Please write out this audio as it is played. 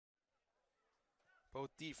Both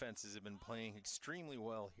defenses have been playing extremely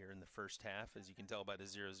well here in the first half, as you can tell by the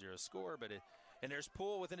 0-0 score. And there's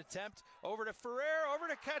Poole with an attempt. Over to Ferrer, over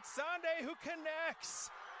to Katsande, who connects.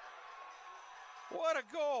 What a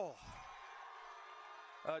goal.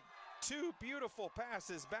 Two beautiful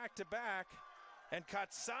passes back-to-back. And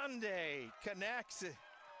Katsande connects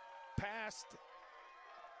past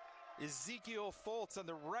Ezekiel Foltz on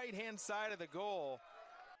the right-hand side of the goal.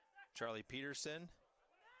 Charlie Peterson.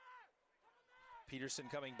 Peterson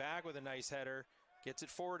coming back with a nice header. Gets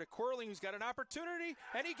it forward to Quirling, who's got an opportunity,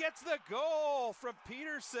 and he gets the goal from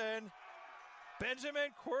Peterson. Benjamin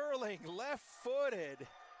Quirling, left-footed.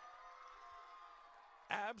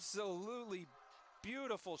 Absolutely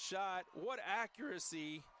beautiful shot. What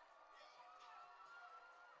accuracy.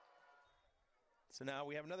 So now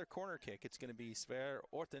we have another corner kick. It's going to be Sverre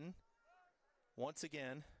Orten once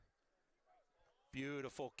again.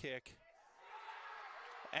 Beautiful kick.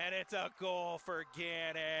 And it's a goal for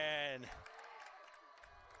Gannon.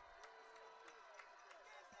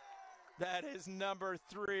 That is number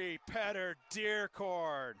 3, Petter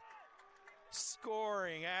Dierkord,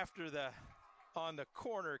 scoring on the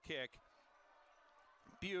corner kick.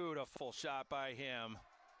 Beautiful shot by him.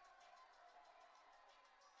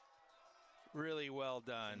 Really well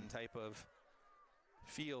done type of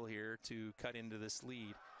feel here to cut into this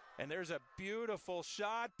lead. And there's a beautiful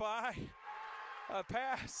shot a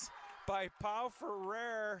pass by Pau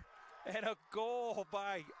Ferrer and a goal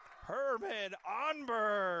by Herman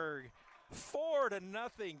Onberg.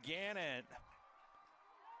 4-0 Gannon.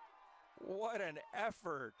 What an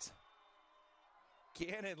effort.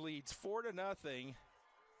 Gannon leads 4-0.